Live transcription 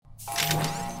One,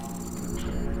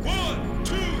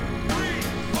 two, three,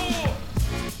 four.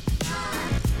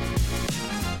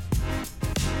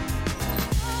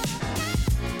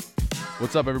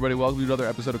 What's up, everybody? Welcome to another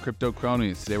episode of Crypto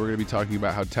Cronies. Today we're going to be talking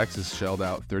about how Texas shelled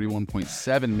out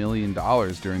 $31.7 million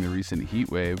during the recent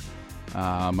heat wave.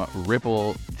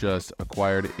 Ripple just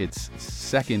acquired its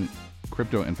second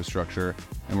crypto infrastructure,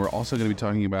 and we're also going to be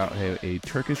talking about how a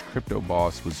Turkish crypto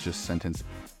boss was just sentenced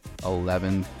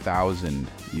 11,000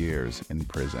 years in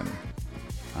prison.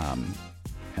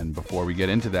 And before we get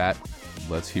into that,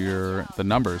 let's hear the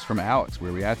numbers from Alex. Where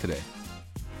are we at today?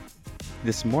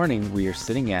 This morning we are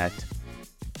sitting at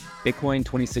Bitcoin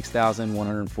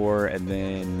 26,104, and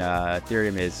then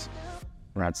Ethereum is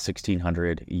around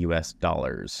 1,600 US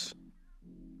dollars.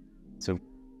 So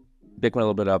Bitcoin a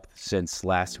little bit up since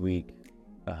last week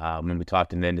when we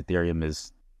talked, and then Ethereum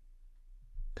is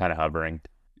kind of hovering.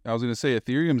 I was going to say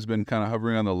Ethereum's been kind of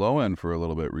hovering on the low end for a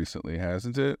little bit recently,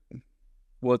 hasn't it?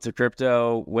 Well, it's a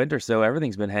crypto winter, so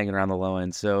everything's been hanging around the low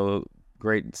end. So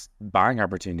great buying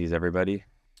opportunities, everybody.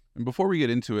 And before we get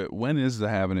into it, when is the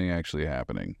halvening actually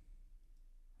happening?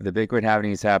 The Bitcoin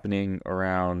halvening is happening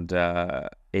around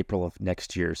April of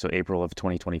next year, so April of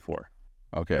 2024.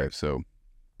 Okay, so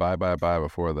buy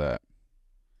before that.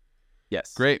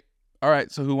 Yes. Great. All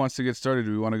right, so who wants to get started?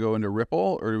 Do we want to go into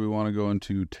Ripple or do we want to go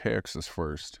into Texas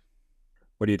first?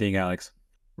 What do you think, Alex?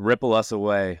 Ripple us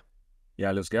away.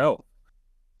 Yeah, let's go.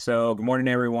 So, good morning,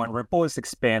 everyone. Ripple is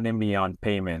expanding beyond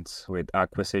payments with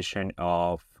acquisition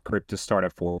of crypto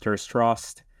startup Fortress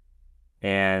Trust.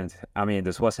 And I mean,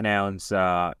 this was announced.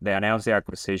 They announced the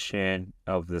acquisition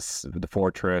of the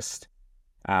Fortress.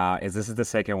 This is the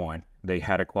second one. They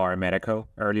had acquired Medico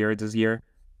earlier this year.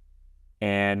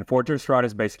 And Fortress Trust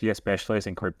is basically a specialist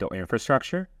in crypto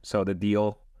infrastructure. So the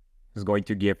deal is going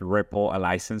to give Ripple a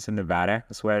license in Nevada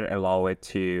as well, allow it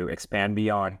to expand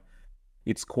beyond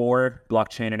its core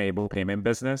blockchain-enabled payment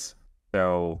business.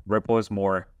 So Ripple is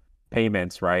more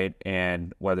payments, right?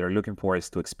 And what they're looking for is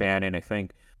to expand. And I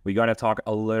think we got to talk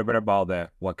a little bit about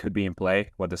what could be in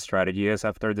play, what the strategy is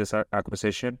after this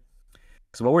acquisition.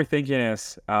 So what we're thinking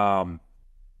is,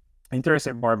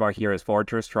 interesting part about here is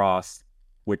Fortress Trust,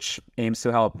 which aims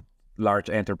to help large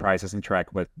enterprises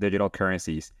interact with digital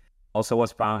currencies, also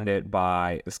was founded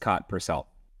by Scott Purcell,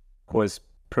 who was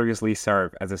previously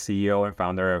served as the CEO and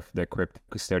founder of the crypto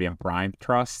custodian Prime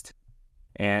Trust.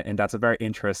 And that's a very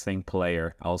interesting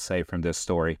player, I'll say, from this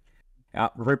story.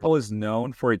 Ripple is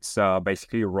known for its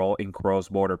basically role in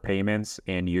cross-border payments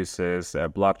and uses a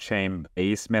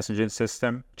blockchain-based messaging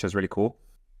system, which is really cool.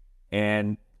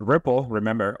 And Ripple,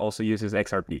 remember, also uses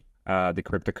XRP, the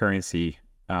cryptocurrency,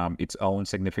 its own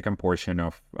significant portion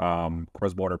of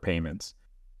cross-border payments.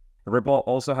 Ripple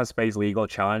also has faced legal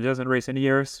challenges in recent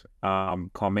years,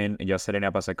 coming just setting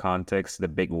up as a context the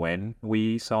big win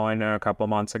we saw in a couple of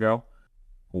months ago,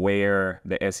 where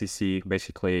the SEC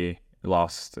basically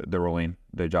lost the ruling.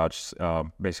 The judge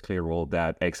basically ruled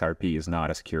that XRP is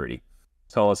not a security.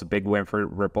 So it was a big win for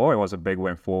Ripple. It was a big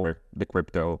win for the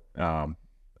crypto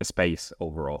space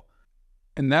overall.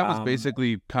 And that was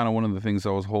basically kind of one of the things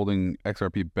that was holding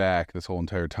XRP back this whole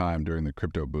entire time during the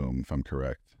crypto boom, if I'm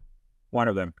correct. One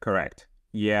of them, correct.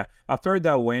 Yeah. After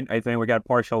that win, I think we got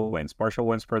partial wins. Partial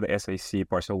wins for the SEC,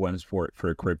 partial wins for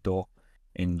crypto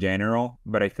in general.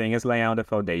 But I think it's laying out the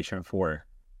foundation for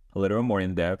a little more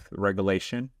in-depth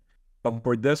regulation. But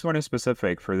for this one in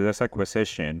specific, for this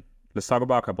acquisition, let's talk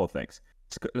about a couple of things.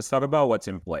 Let's talk about what's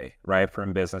in play, right,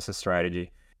 from business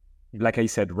strategy. Like I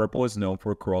said, Ripple is known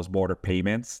for cross-border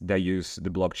payments that use the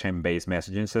blockchain-based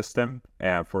messaging system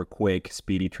for quick,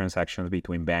 speedy transactions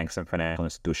between banks and financial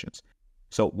institutions.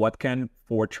 So what can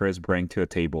Fortress bring to the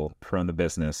table from the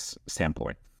business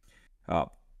standpoint?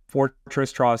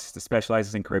 Fortress Trust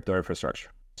specializes in crypto infrastructure.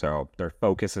 So their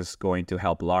focus is going to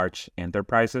help large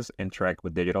enterprises interact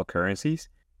with digital currencies.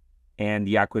 And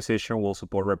the acquisition will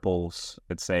support Ripple's,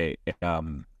 let's say,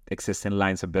 existing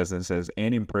lines of businesses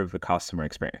and improve the customer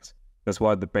experience. That's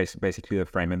what basically the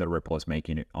framing that Ripple is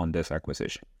making on this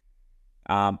acquisition.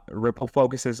 Ripple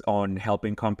focuses on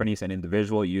helping companies and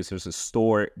individual users to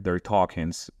store their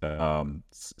tokens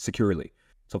securely.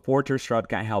 So Fortress Trust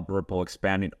can help Ripple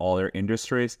expand in other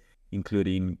industries,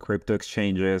 including crypto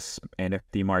exchanges,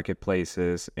 NFT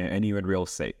marketplaces, and even real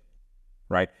estate,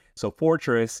 right? So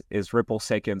Fortress is Ripple's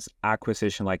second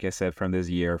acquisition, like I said, from this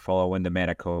year, following the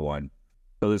Medico one.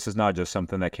 So this is not just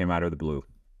something that came out of the blue.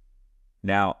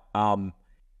 Now,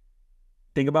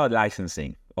 think about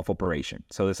licensing of operation.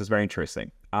 So this is very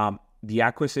interesting. The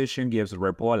acquisition gives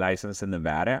Ripple a license in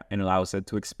Nevada and allows it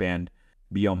to expand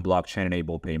beyond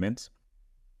blockchain-enabled payments.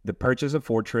 The purchase of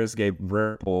Fortress gave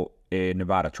Ripple a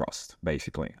Nevada trust,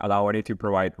 basically, allowing it to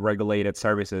provide regulated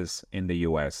services in the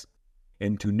US.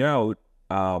 And to note,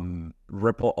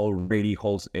 Ripple already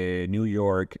holds a New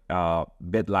York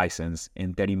bid license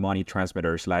and 30 money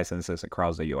transmitters licenses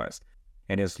across the US,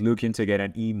 and is looking to get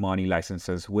an e-money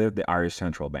licenses with the Irish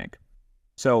Central Bank.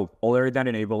 So, other than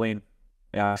enabling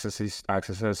accesses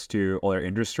to other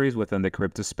industries within the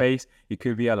crypto space, it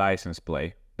could be a license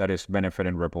play that is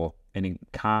benefiting Ripple, and it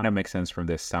kind of makes sense from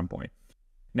this standpoint.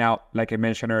 Now, like I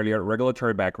mentioned earlier,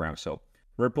 regulatory background. So,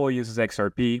 Ripple uses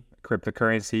XRP,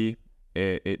 cryptocurrency.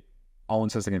 It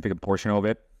owns a significant portion of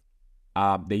it.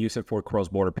 They use it for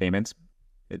cross-border payments.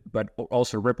 But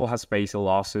also, Ripple has faced a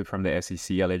lawsuit from the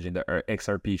SEC alleging that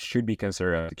XRP should be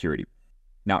considered a security.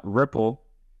 Now, Ripple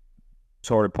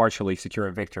sort of partially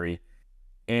secured victory,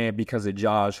 and because the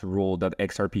judge ruled that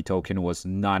XRP token was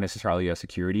not necessarily a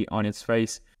security on its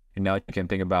face. And now you can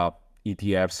think about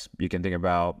ETFs. You can think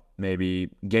about maybe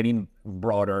getting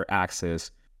broader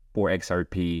access for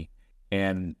XRP.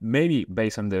 And maybe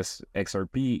based on this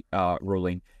XRP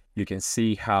ruling, you can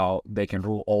see how they can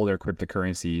rule all their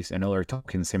cryptocurrencies and other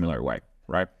tokens similar way,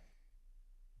 right?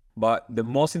 But the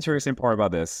most interesting part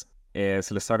about this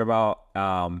is, let's talk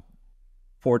about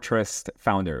Fortress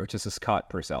founder, which is Scott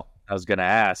Purcell. I was going to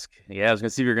ask. Yeah, I was going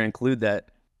to see if you're going to include that.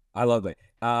 I love it.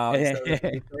 So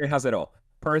it has it all.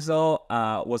 Purcell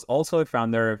was also a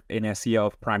founder and CEO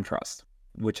of Prime Trust,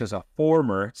 which is a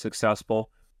former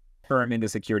successful firm in the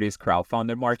securities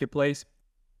crowdfunded marketplace.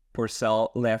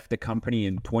 Purcell left the company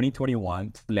in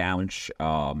 2021 to launch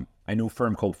a new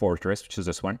firm called Fortress, which is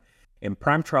this one. And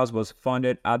Prime Trust was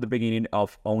funded at the beginning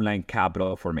of online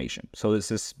capital formation. So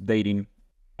this is dating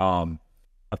a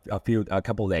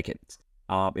couple decades,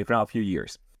 if not a few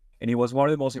years. And it was one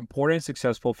of the most important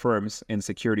successful firms in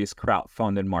securities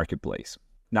crowdfunded marketplace.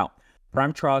 Now,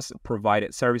 Prime Trust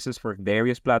provided services for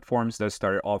various platforms that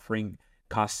started offering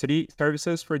custody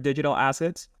services for digital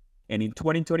assets. And in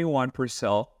 2021,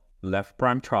 Purcell left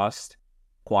Prime Trust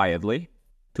quietly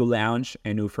to launch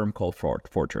a new firm called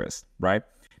Fortress, right?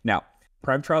 Now,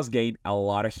 Prime Trust gained a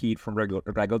lot of heat from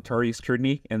regulatory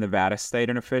scrutiny in Nevada state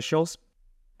and officials.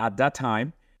 At that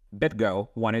time, BitGo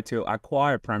wanted to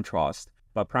acquire Prime Trust,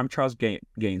 but Prime Trust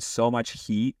gained so much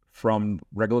heat from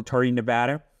regulatory in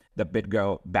Nevada that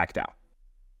BitGo backed out.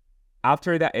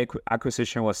 After that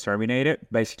acquisition was terminated,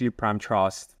 basically Prime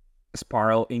Trust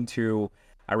spiraled into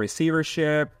a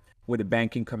receivership with the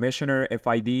banking commissioner,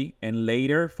 FID, and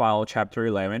later filed Chapter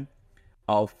 11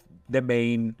 of the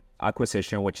main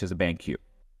acquisition, which is BankQ.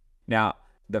 Now,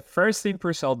 the first thing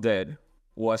Purcell did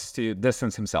was to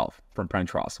distance himself from Prime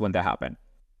Trust when that happened,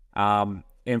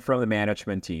 and from the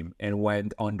management team, and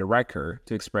went on the record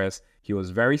to express he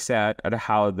was very sad at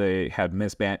how they had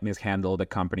mishandled the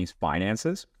company's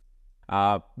finances.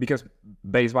 Because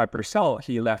based by Purcell,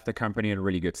 he left the company in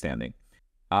really good standing.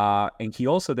 And he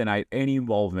also denied any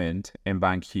involvement in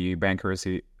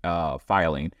bankruptcy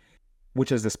filing,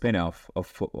 which is the spinoff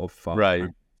of Right.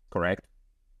 Correct?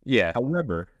 Yeah.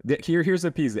 However, here's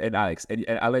the piece, and Alex, and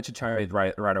I'll let you chime in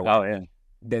right away. Oh, yeah.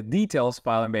 The details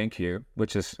filed in BankQ,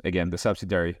 which is, again, the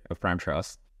subsidiary of Prime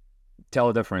Trust, tell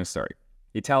a different story.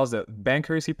 It tells that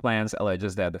bankruptcy plans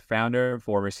alleges that the founder and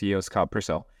former CEO, Scott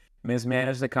Purcell,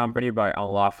 mismanaged the company by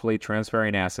unlawfully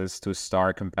transferring assets to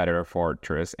star competitor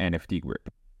Fortress NFT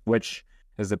Group, which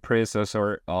is the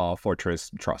predecessor of Fortress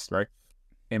Trust, right?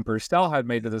 And Purcell had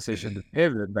made the decision to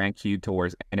pivot BankQ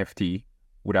towards NFT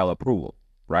without approval,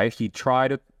 right? He tried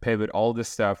to pivot all this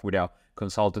stuff without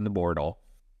consulting the board all,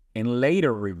 and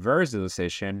later reversed the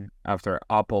decision after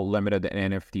Apple limited the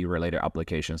NFT-related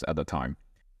applications at the time.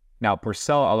 Now,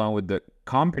 Purcell, along with the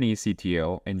company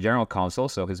CTO and general counsel,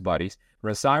 so his buddies,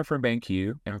 resigned from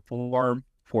BankQ and formed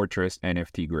Fortress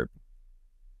NFT Group.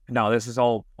 Now, this is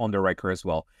all on the record as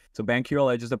well. So BankQ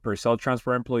alleges that Purcell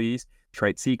transferred employees,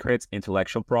 trade secrets,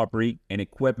 intellectual property, and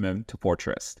equipment to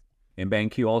Fortress. And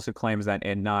BankQ also claims that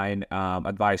N9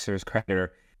 Advisors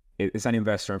creditor is an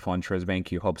investor in Fortress.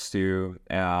 BankQ hopes to,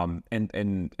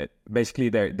 basically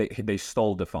they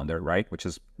stole the funder, right? Which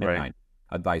is N9 Right.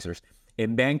 Advisors.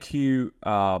 And BankQ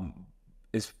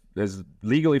is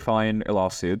legally filing a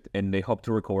lawsuit, and they hope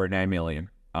to recover $9 million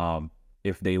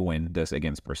if they win this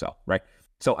against Purcell, right?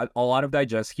 So a lot of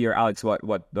digest here, Alex.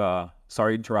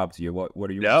 Sorry to interrupt you. What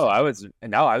are you? I was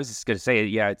just gonna say,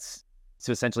 yeah, it's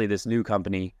so essentially this new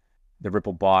company that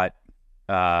Ripple bought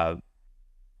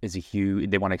is a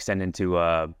huge. They want to extend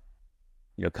into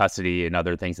custody and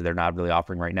other things that they're not really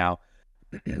offering right now.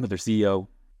 But their CEO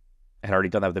had already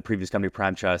done that with the previous company,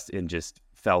 Prime Trust, and just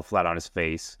fell flat on his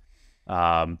face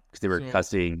because they were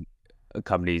custodying a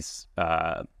company's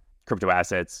crypto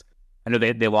assets I know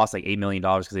they lost like $8 million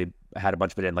because they had a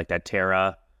bunch of it in like that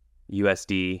Terra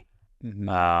USD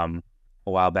a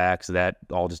while back, so that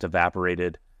all just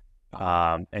evaporated,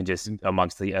 and just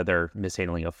amongst the other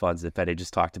mishandling of funds that Fed had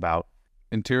just talked about.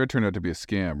 And Terra turned out to be a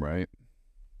scam, right?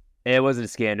 It wasn't a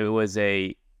scam.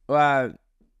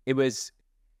 It was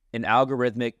an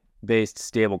algorithmic based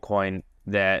stable coin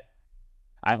that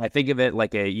I think of it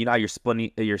like how you're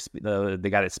splitting the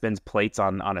guy that spins plates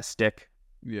on a stick.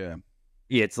 Yeah.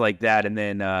 Yeah, it's like that. And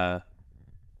then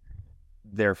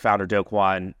their founder Do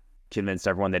Kwon convinced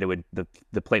everyone that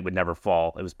the plate would never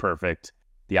fall. It was perfect,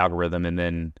 the algorithm, and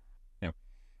then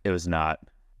it was not,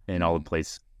 and all the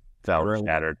plates fell,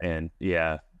 shattered, and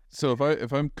yeah. So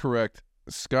if I'm correct,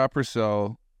 Scott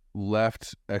Purcell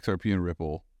left XRP and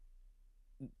Ripple.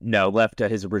 No, left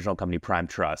his original company, Prime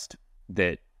Trust,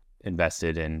 that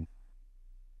invested in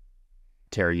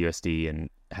Terra USD and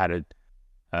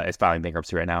is filing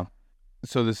bankruptcy right now.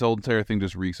 So this whole entire thing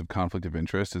just reeks of conflict of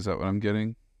interest. Is that what I'm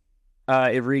getting?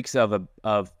 It reeks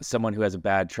of someone who has a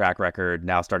bad track record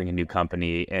now starting a new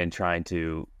company and trying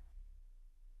to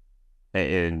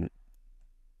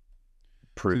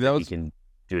prove that he can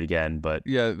do it again. But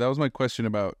yeah, that was my question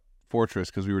about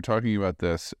Fortress, because we were talking about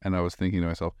this, and I was thinking to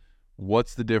myself,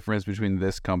 what's the difference between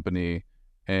this company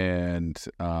and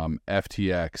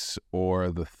FTX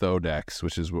or the Thodex,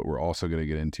 which is what we're also going to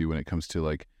get into when it comes to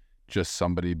like just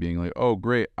somebody being like, oh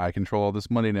great, I control all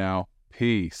this money now,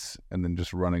 peace, and then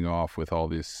just running off with all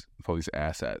these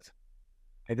assets.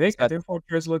 I think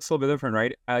Fortress looks a little bit different,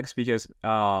 right, Alex? Because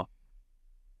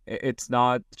it's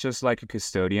not just like a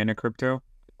custodian of crypto.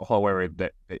 However,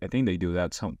 I think they do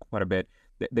that quite a bit.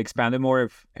 They expanded more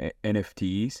of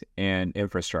NFTs and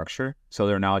infrastructure, so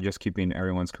they're now just keeping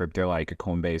everyone's crypto like a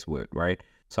Coinbase would, right?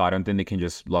 So I don't think they can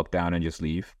just lock down and just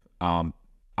leave.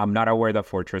 I'm not aware that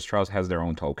Fortress Trust has their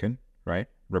own token, right?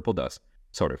 Ripple does,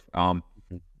 sort of.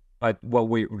 But what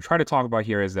we try to talk about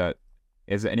here is that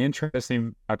is an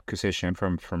interesting acquisition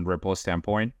from Ripple's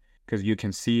standpoint, because you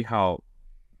can see how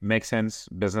makes sense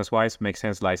business-wise, makes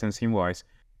sense licensing-wise.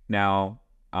 Now,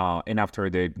 and after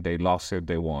they lawsuit,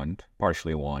 they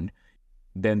partially won.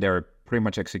 Then they're pretty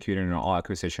much executing on all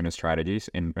acquisition strategies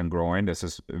and growing. This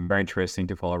is very interesting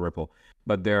to follow Ripple.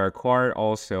 But they acquired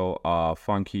also a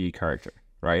funky character,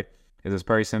 right? It's this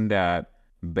person that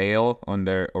bailed on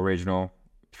their original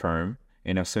firm,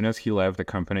 and as soon as he left, the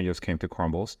company just came to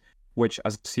crumbles, which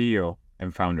as CEO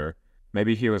and founder,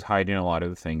 maybe he was hiding a lot of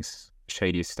the things,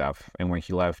 shady stuff, and when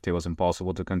he left, it was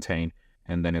impossible to contain,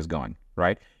 and then it's gone,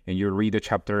 right? And you read the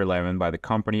chapter 11 by the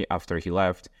company after he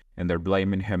left, and they're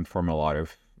blaming him for a lot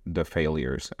of the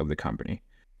failures of the company.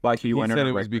 Like he said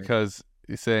it was because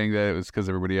he's saying that it was because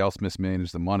everybody else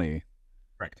mismanaged the money.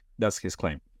 Right. That's his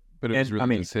claim. But it was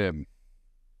really just him.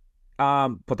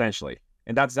 Potentially.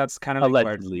 And that's kind of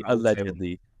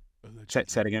allegedly.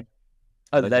 Say it again.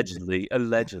 Allegedly.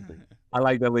 I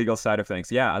like the legal side of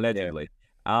things. Yeah, allegedly.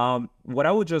 Yeah. What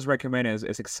I would just recommend is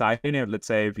exciting. Let's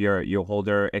say if you're a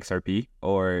holder XRP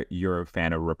or you're a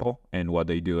fan of Ripple and what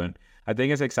they do, and I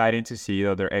think it's exciting to see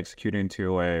that they're executing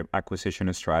to a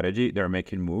acquisition strategy. They're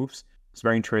making moves. It's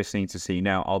very interesting to see.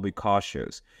 Now I'll be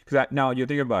cautious because now you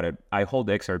think about it. I hold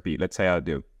XRP. Let's say I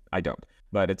do. I don't,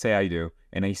 but let's say I do,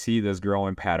 and I see this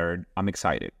growing pattern. I'm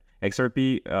excited.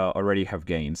 XRP already have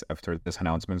gains after this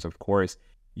announcements. Of course,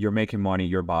 you're making money.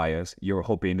 You're biased. You're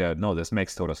hoping that no, this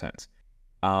makes total sense.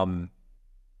 Bottom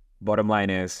line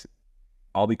is,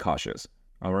 I'll be cautious.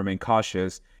 I'll remain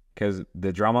cautious because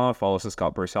the drama follows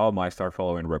Scott Purcell might start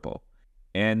following Ripple,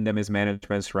 and the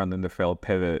mismanagement surrounding the failed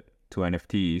pivot to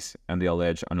NFTs and the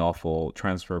alleged unlawful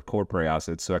transfer of corporate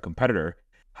assets to a competitor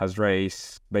has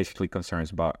raised basically concerns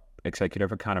about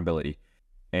executive accountability.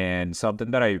 And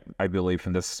something that I believe,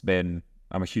 and this has been,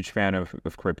 I'm a huge fan of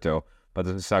crypto, but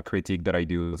this is a critique that I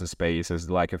do of the space, is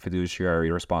the lack of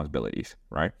fiduciary responsibilities,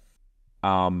 right?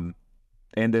 And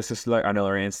this is like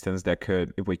another instance that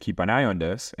could, if we keep an eye on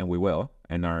this, and we will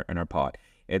in our pod,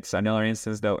 it's another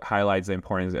instance that highlights the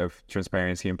importance of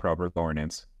transparency and proper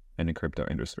governance in the crypto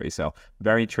industry. So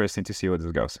very interesting to see where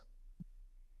this goes.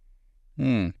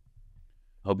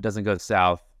 Hope it doesn't go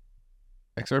south.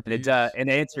 XRP.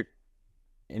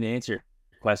 And answer your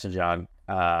question, John,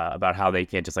 about how they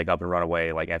can't just like up and run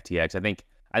away like FTX. I think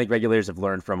regulators have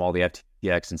learned from all the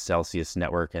FTX and Celsius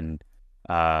network and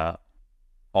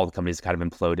all the companies kind of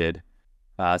imploded.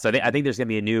 So I think there's gonna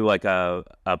be a new like a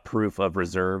proof of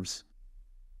reserves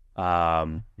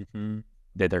that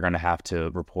they're gonna have to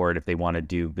report if they want to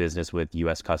do business with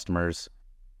U.S. customers.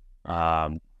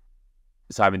 So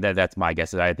I mean that's my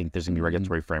guess. I think there's gonna be a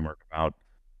regulatory framework about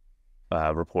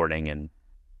reporting and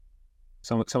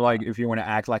so like if you want to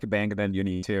act like a bank, then you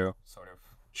need to sort of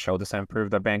show the same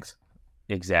proof that banks.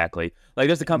 Exactly. Like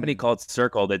there's a company called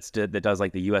Circle that does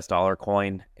like the US dollar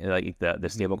coin, like the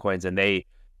stable coins,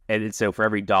 and so for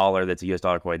every dollar that's a US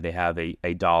dollar coin, they have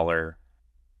a dollar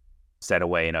set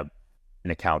away in an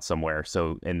account somewhere.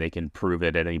 So and they can prove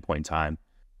it at any point in time.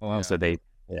 Well, So they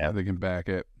can back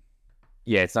it.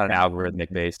 yeah, it's not an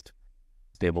algorithmic based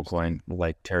stable coin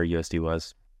like Terra USD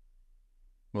was.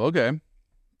 Well, okay.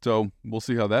 So we'll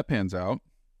see how that pans out.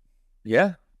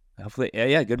 Yeah. Hopefully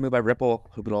good move by Ripple.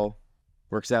 Hope it all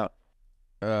works out.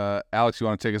 Alex, you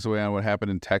want to take us away on what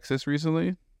happened in Texas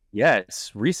recently?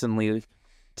 Yes. Recently,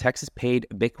 Texas paid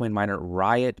Bitcoin miner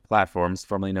Riot Platforms,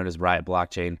 formerly known as Riot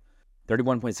Blockchain,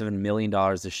 $31.7 million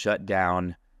to shut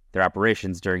down their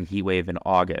operations during heat wave in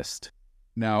August.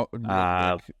 Now,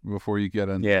 real quick, before you get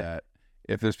into that,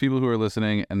 if there's people who are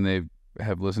listening and they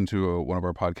have listened to one of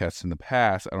our podcasts in the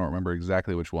past, I don't remember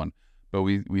exactly which one, but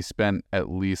we spent at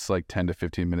least like 10 to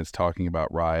 15 minutes talking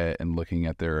about Riot and looking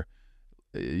at their,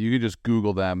 you can just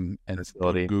Google them and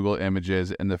Google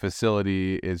images, and the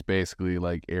facility is basically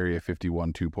like Area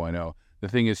 51 2.0. The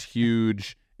thing is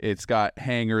huge. It's got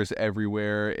hangars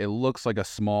everywhere. It looks like a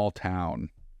small town.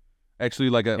 Actually,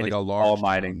 like a large all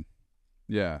mining. town.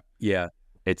 Yeah. Yeah.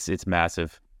 It's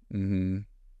massive. Mm-hmm.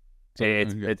 So,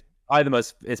 it's probably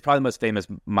the most famous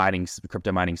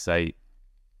crypto mining site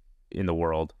in the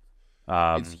world.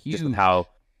 It's huge. Just with how,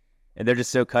 and they're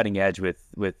just so cutting edge with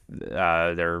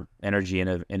their energy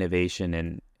and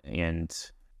innovation and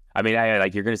I mean,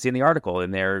 like you're going to see in the article,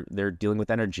 and they're dealing with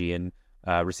energy and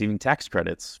receiving tax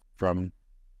credits from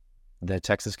the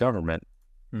Texas government.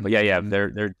 Mm-hmm. But yeah,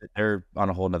 they're on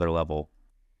a whole nother level.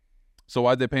 So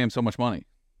why'd they pay him so much money?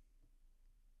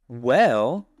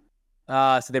 Well,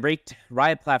 so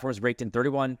Riot Platforms raked in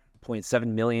 $31.7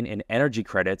 million in energy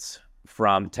credits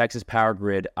from Texas power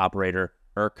grid operator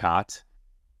ERCOT,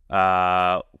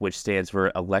 which stands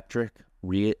for Electric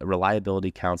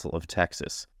Reliability Council of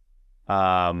Texas,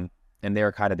 and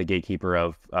they're kind of the gatekeeper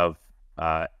of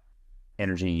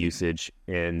energy usage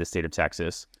in the state of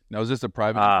Texas. Now, is this a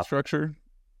private infrastructure?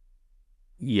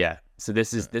 Yeah. So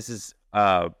this is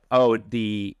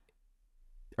the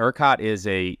ERCOT is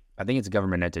I think it's a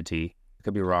government entity. I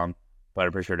could be wrong, but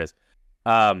I'm pretty sure it is.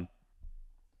 And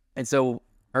so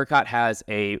ERCOT has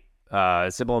a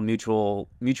simple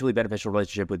mutually beneficial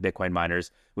relationship with Bitcoin miners,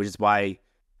 which is why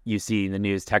you see in the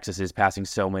news Texas is passing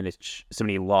so many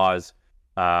laws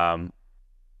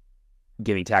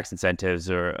giving tax incentives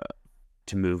or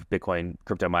to move Bitcoin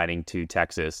crypto mining to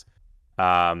Texas.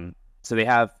 So they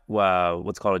have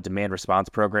what's called a demand response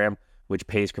program, which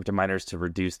pays crypto miners to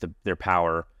reduce their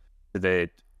power so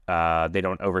that they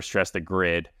don't overstress the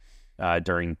grid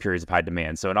during periods of high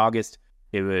demand. So in August,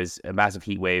 it was a massive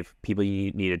heat wave. People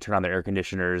need to turn on their air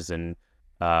conditioners, and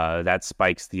that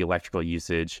spikes the electrical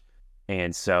usage.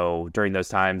 And so during those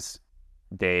times,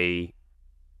 they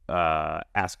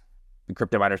ask the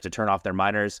crypto miners to turn off their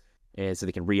miners, and so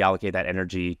they can reallocate that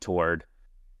energy toward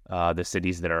the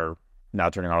cities that are now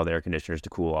turning on all their air conditioners to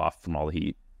cool off from all the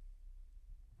heat.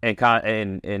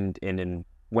 And in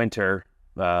winter,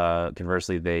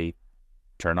 conversely, they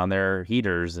turn on their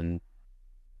heaters and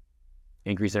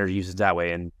increase energy usage that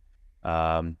way. And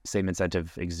same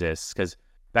incentive exists because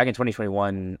back in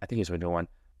 2021, I think it was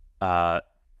 2021,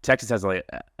 Texas has a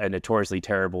notoriously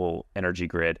terrible energy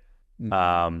grid.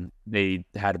 Mm-hmm. They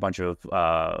had a bunch of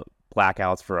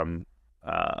blackouts from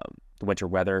the winter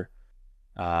weather,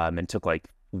 and took like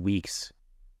weeks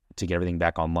to get everything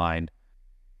back online.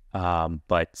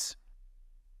 But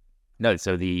no,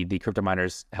 so the crypto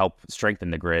miners help strengthen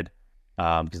the grid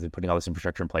because they're putting all this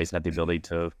infrastructure in place and have the ability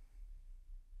to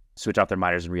switch off their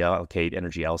miners and reallocate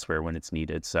energy elsewhere when it's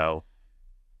needed. So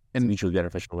it's a mutually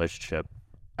beneficial relationship.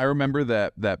 I remember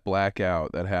that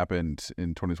blackout that happened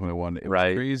in 2021. It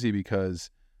was crazy because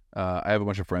I have a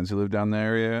bunch of friends who live down the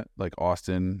area, like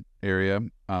Austin area.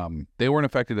 They weren't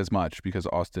affected as much because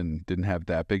Austin didn't have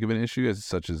that big of an issue as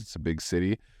it's a big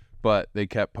city. But they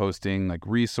kept posting like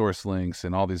resource links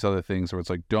and all these other things where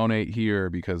it's like donate here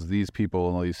because these people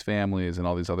and all these families and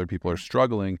all these other people are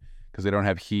struggling because they don't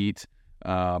have heat.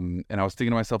 And I was thinking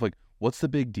to myself, like, what's the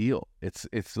big deal? It's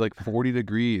like 40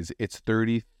 degrees. It's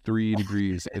 33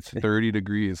 degrees. It's 30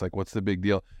 degrees. Like, what's the big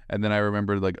deal? And then I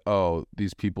remembered, like, oh,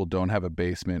 these people don't have a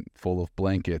basement full of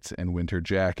blankets and winter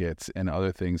jackets and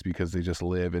other things because they just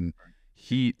live in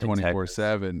heat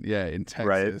 24/7. Yeah, in Texas.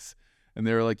 Right. And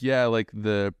they were like, yeah, like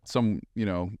your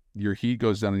heat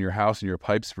goes down in your house and your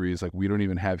pipes freeze. Like, we don't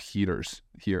even have heaters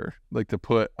here, like to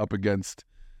put up against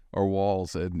our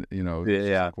walls. And,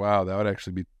 like, wow,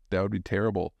 that would be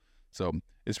terrible. So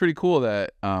it's pretty cool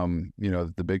that,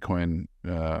 the Bitcoin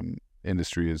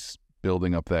industry is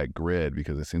building up that grid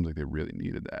because it seems like they really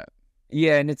needed that.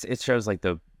 Yeah, and it shows like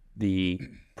the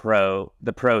pro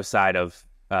side of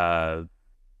the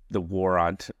war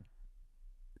on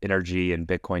energy and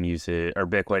Bitcoin usage or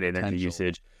Bitcoin energy Potential.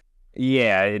 usage.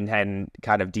 Yeah, and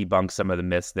kind of debunk some of the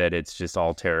myths that it's just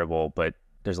all terrible, but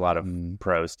there's a lot of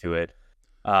pros to it.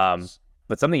 But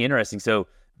something interesting. So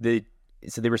they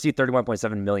received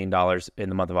 $31.7 million in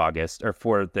the month of August, or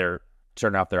for their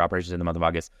turning off their operations in the month of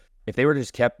August. If they were to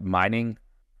just kept mining,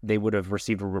 they would have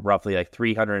received roughly like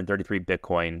 333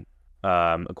 Bitcoin,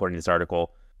 according to this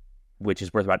article, which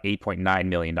is worth about $8.9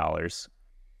 million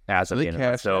as of the end of the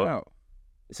month.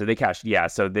 So they cashed, yeah.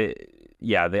 So the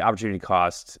opportunity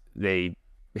cost they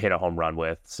hit a home run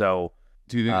with. So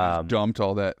do you think they dumped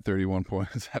all that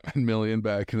 31.7 million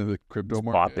back into the crypto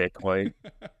market? Bought Bitcoin.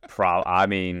 I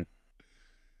mean,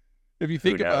 if you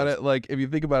think about it,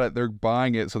 they're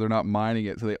buying it, so they're not mining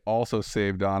it, so they also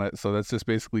saved on it. So that's just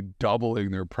basically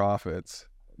doubling their profits.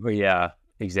 But yeah,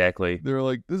 exactly. They're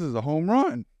like, this is a home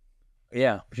run.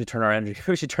 Yeah, we should turn our energy.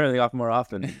 We should turn it off more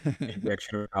often.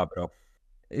 Extra capital.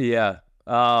 Yeah.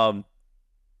 But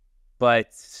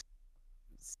let's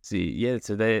see, yeah.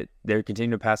 So they're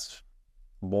continuing to pass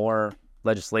more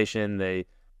legislation. They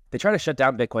try to shut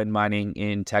down Bitcoin mining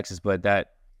in Texas, but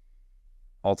that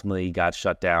ultimately got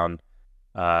shut down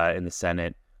in the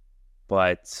Senate.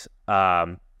 But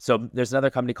so there's another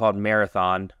company called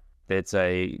Marathon that's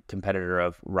a competitor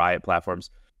of Riot Platforms,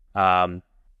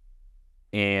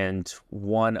 and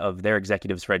one of their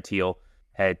executives, Fred Thiel,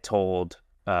 had told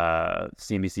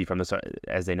CNBC from this,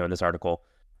 as they know in this article,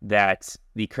 that so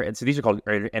these are called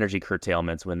energy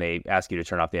curtailments when they ask you to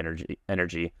turn off the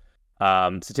energy.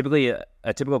 So typically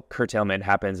a typical curtailment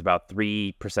happens about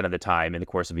 3% of the time in the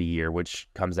course of a year, which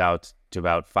comes out to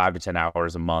about 5 to 10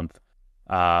 hours a month.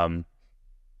 And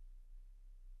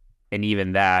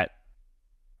even that,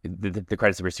 the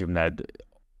credits they receive from that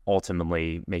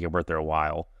ultimately make it worth their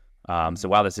while. So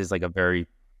while this is like it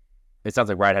sounds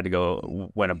like Riot had to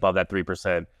went above that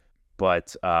 3%,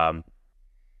 but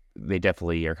they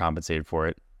definitely are compensated for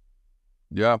it.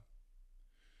 Yeah.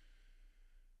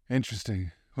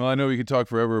 Interesting. Well, I know we could talk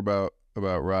forever about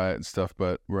Riot and stuff,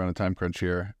 but we're on a time crunch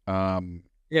here.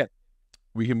 Yeah.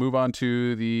 We can move on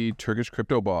to the Turkish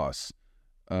crypto boss.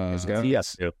 What's he up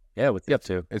to? Yeah, what's he up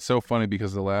to? It's so funny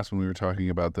because the last one we were talking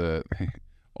about,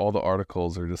 all the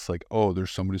articles are just like, oh,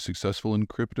 there's somebody successful in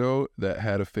crypto that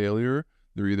had a failure.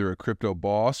 They're either a crypto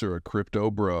boss or a crypto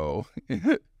bro.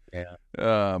 Yeah.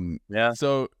 Yeah.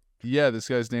 So, yeah, this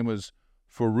guy's name was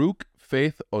Farouk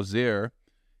Faith Ozer.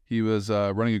 He was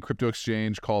running a crypto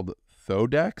exchange called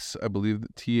Thodex, I believe,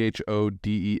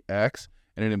 Thodex,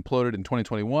 and it imploded in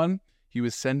 2021. He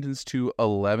was sentenced to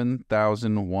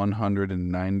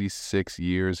 11,196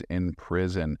 years in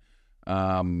prison.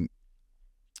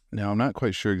 Now, I'm not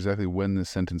quite sure exactly when this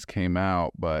sentence came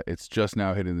out, but it's just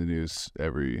now hitting the news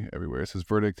everywhere. It says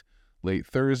verdict late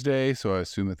Thursday, so I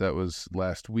assume that was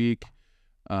last week.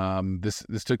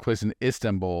 This took place in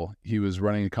Istanbul. He was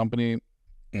running a company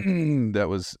that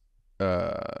was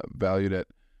valued at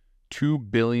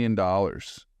 $2 billion.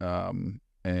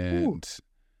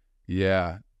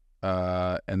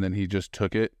 And then he just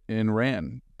took it and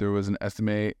ran. There was an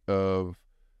estimate of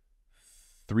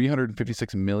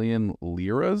 356 million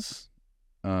liras,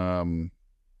 13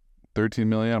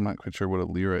 million. I'm not quite sure what a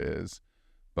lira is,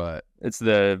 but it's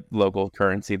the local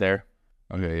currency there.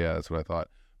 Okay, yeah, that's what I thought.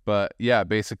 But yeah,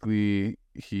 basically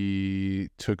he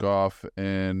took off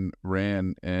and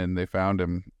ran, and they found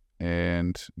him,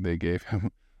 and they gave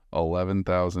him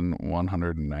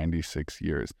 11,196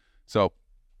 years. So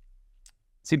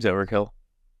seems overkill.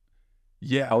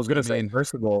 Yeah, I was gonna say,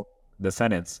 first of all, the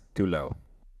sentence too low.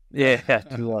 Yeah,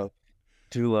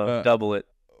 too low. Double it.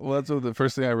 Well, that's the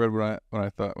first thing I read when I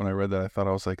read that. I thought,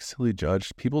 I was like, silly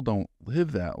judge, people don't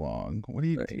live that long. What do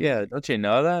you? Yeah, don't you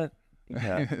know that?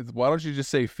 Yeah. Why don't you just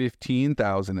say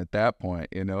 15,000 at that point?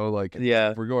 You know, like,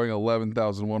 yeah, if we're going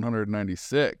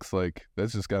 11,196. Like,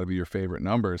 that's just got to be your favorite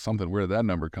number or something. Where did that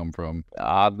number come from?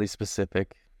 Oddly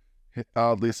specific.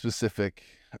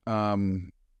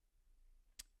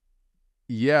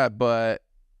 Yeah, but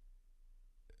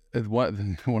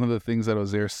one of the things that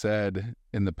Ozair said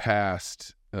in the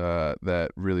past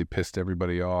that really pissed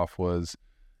everybody off was,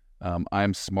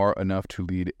 I'm smart enough to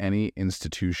lead any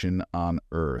institution on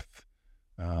earth.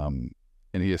 And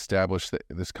he established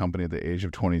this company at the age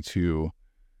of 22.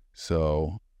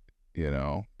 So, you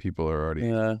know, people are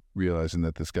already realizing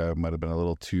that this guy might have been a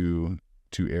little too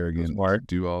arrogant to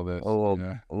do all this. A little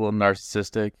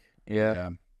narcissistic. Yeah.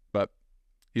 But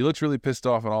he looks really pissed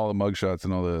off on all the mugshots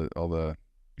and all the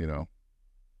you know.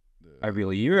 I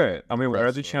believe it. I mean, what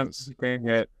are the chances he can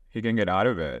get he can get out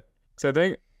of it. So I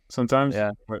think sometimes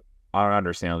Yeah. I don't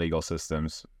understand legal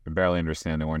systems. I barely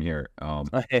understand the one here.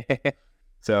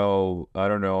 So I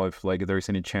don't know if like there's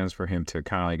any chance for him to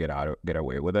kind of get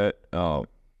away with it,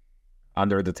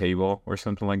 under the table or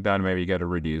something like that. Maybe get a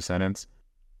reduced sentence.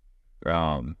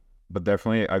 But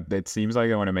definitely, it seems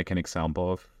like I want to make an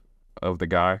example of the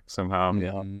guy somehow.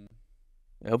 Yeah.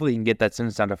 Hopefully, you can get that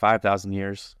sentence down to 5,000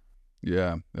 years.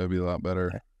 Yeah, that'd be a lot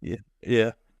better.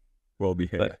 Yeah. Will be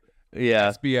hit.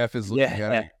 Yeah. SBF is looking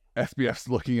at it. SBF's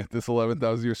looking at this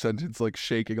 11,000 year sentence, like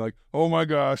shaking, like, oh my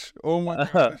gosh. Well,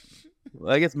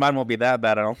 I guess mine won't be that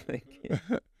bad, I don't think.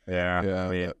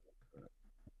 Yeah.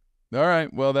 All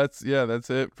right. Well, that's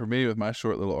it for me with my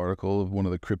short little article of one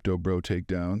of the crypto bro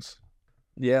takedowns.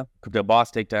 Yeah. Crypto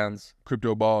boss takedowns.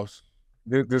 Crypto boss.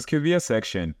 This could be a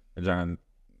section, John.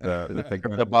 The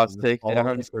Crypto boss all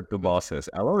takedowns. these crypto bosses.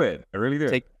 I love it. I really do.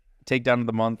 Takedown of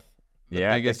the month.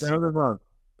 Yeah, biggest- takedown of the month.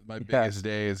 My biggest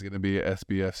day is going to be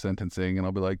SBF sentencing, and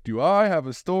I'll be like, do I have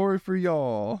a story for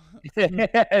y'all?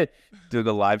 Do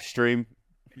the live stream.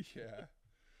 Yeah.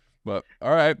 But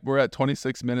all right, we're at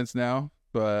 26 minutes now.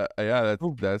 But yeah,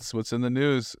 that's what's in the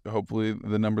news. Hopefully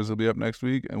the numbers will be up next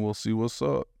week, and we'll see what's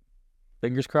up.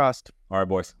 Fingers crossed. All right,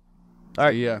 boys. All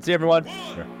right. See ya. See you, everyone.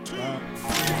 1, 2,